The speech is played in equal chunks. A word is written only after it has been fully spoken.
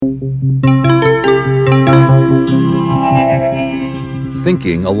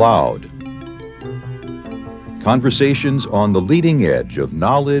Thinking Aloud. Conversations on the leading edge of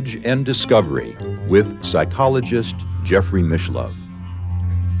knowledge and discovery with psychologist Jeffrey Mishlove.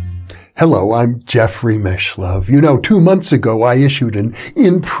 Hello, I'm Jeffrey Mishlove. 2 months ago, I issued an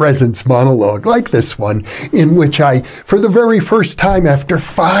in-presence monologue like this one, in which I, for the very first time after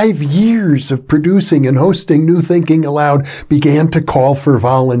 5 years of producing and hosting New Thinking Aloud, began to call for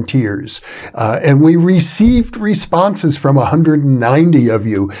volunteers. And we received responses from 190 of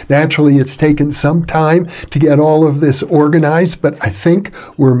you. Naturally, it's taken some time to get all of this organized, but I think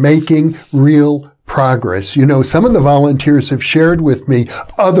we're making real progress. Some of the volunteers have shared with me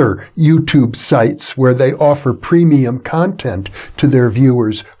other YouTube sites where they offer premium content to their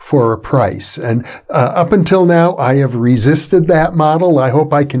viewers for a price. And up until now, I have resisted that model. I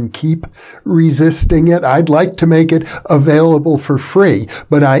hope I can keep resisting it. I'd like to make it available for free,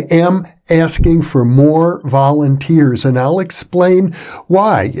 but I am asking for more volunteers, and I'll explain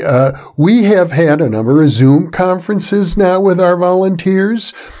why. We have had a number of Zoom conferences now with our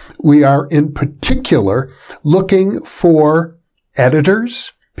volunteers. We are in particular looking for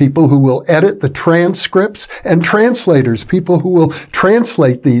editors, people who will edit the transcripts, and translators, people who will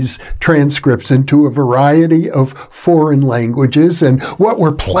translate these transcripts into a variety of foreign languages. And what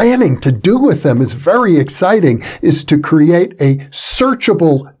we're planning to do with them is very exciting, is to create a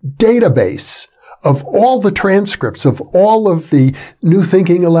searchable database of all the transcripts of all of the New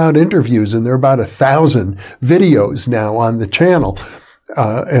Thinking Aloud interviews, and there are about 1,000 videos now on the channel.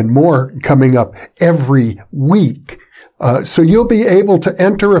 And more coming up every week. So you'll be able to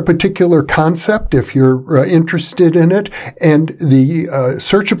enter a particular concept if you're interested in it, and the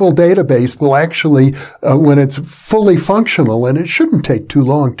searchable database will actually, when it's fully functional, and it shouldn't take too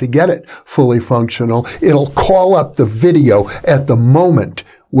long to get it fully functional, it'll call up the video at the moment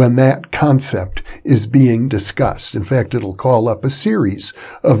when that concept is being discussed. In fact, it'll call up a series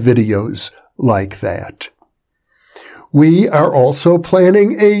of videos like that. We are also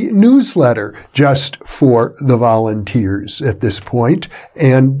planning a newsletter just for the volunteers at this point,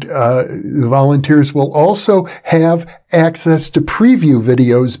 and the volunteers will also have access to preview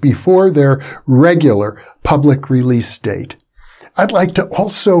videos before their regular public release date. I'd like to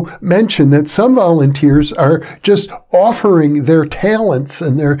also mention that some volunteers are just offering their talents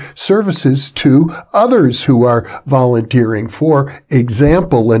and their services to others who are volunteering. For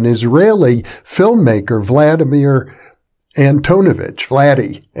example, an Israeli filmmaker, Vladdy Antonovich,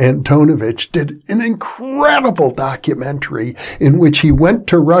 did an incredible documentary in which he went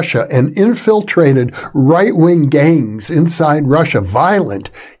to Russia and infiltrated right-wing gangs inside Russia, violent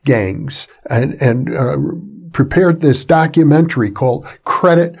gangs, and prepared this documentary called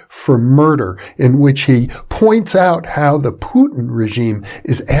Credit for Murder, in which he points out how the Putin regime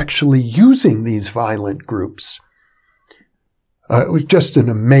is actually using these violent groups. It was just an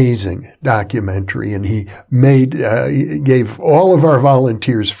amazing documentary, and he gave all of our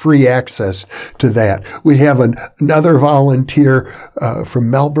volunteers free access to that. We have another volunteer from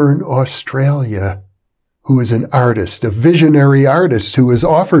Melbourne, Australia, who is an artist, a visionary artist, who has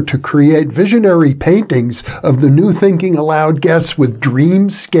offered to create visionary paintings of the New Thinking Aloud guests with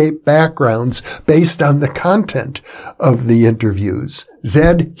dreamscape backgrounds based on the content of the interviews.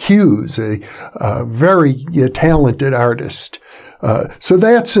 Zed Hughes, a very talented artist. So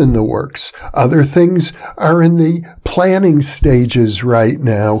that's in the works. Other things are in the planning stages right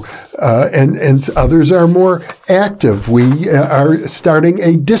now, and others are more active. We are starting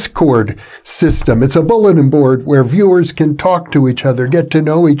a Discord system. It's a bulletin board where viewers can talk to each other, get to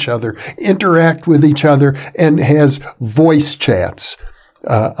know each other, interact with each other, and has voice chats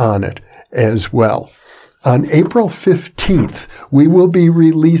on it as well. On April 15th, we will be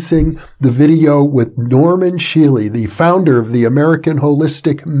releasing the video with Norman Shealy, the founder of the American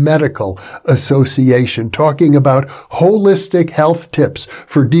Holistic Medical Association, talking about holistic health tips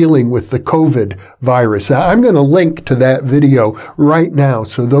for dealing with the COVID virus. Now, I'm going to link to that video right now.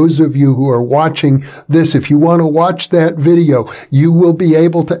 So those of you who are watching this, if you want to watch that video, you will be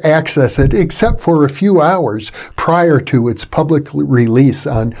able to access it, except for a few hours prior to its public release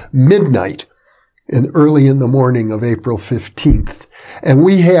on midnight and early in the morning of April 15th. And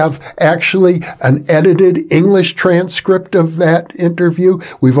we have actually an edited English transcript of that interview.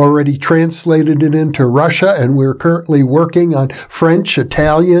 We've already translated it into Russia, and we're currently working on French,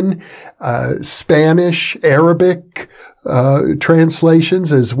 Italian, Spanish, Arabic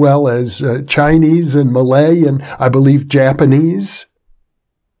translations, as well as Chinese and Malay, and I believe Japanese.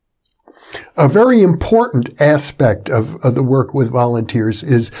 A very important aspect of the work with volunteers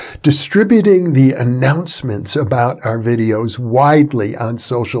is distributing the announcements about our videos widely on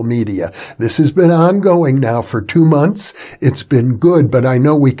social media. This has been ongoing now for 2 months. It's been good, but I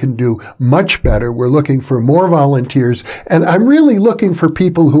know we can do much better. We're looking for more volunteers, and I'm really looking for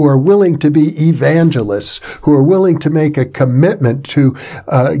people who are willing to be evangelists, who are willing to make a commitment to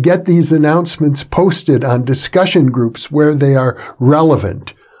get these announcements posted on discussion groups where they are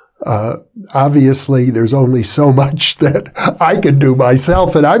relevant. Obviously, there's only so much that I can do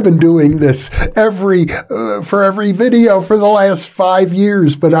myself, and I've been doing this for every video for the last 5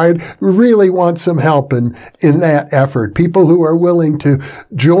 years, but I really want some help in that effort. People who are willing to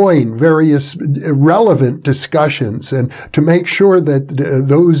join various relevant discussions and to make sure that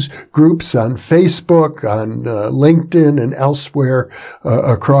those groups on Facebook, on LinkedIn, and elsewhere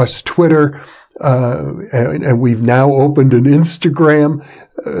across Twitter, and we've now opened an Instagram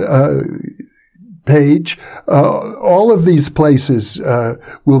page. All of these places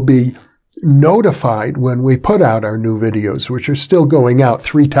will be notified when we put out our new videos, which are still going out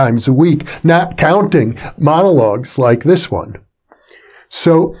 3 times a week, not counting monologues like this one.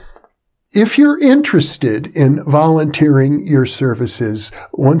 So if you're interested in volunteering your services,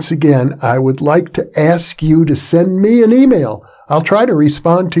 once again, I would like to ask you to send me an email. I'll try to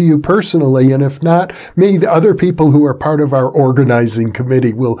respond to you personally, and if not, the other people who are part of our organizing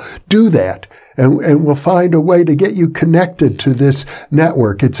committee will do that, and we'll find a way to get you connected to this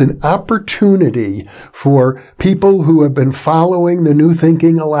network. It's an opportunity for people who have been following the New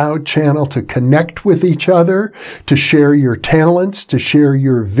Thinking Aloud channel to connect with each other, to share your talents, to share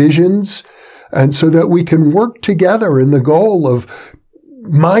your visions, and so that we can work together in the goal of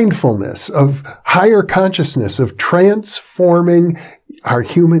mindfulness, of higher consciousness, of transforming our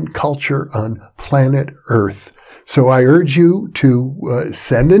human culture on planet Earth. So I urge you to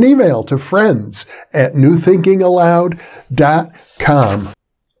send an email to friends@newthinkingaloud.com.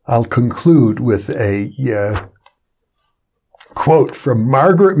 I'll conclude with a quote from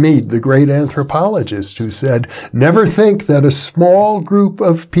Margaret Mead, the great anthropologist, who said, "Never think that a small group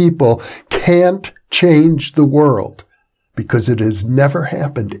of people can't change the world, because it has never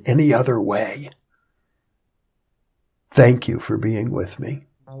happened any other way." Thank you for being with me.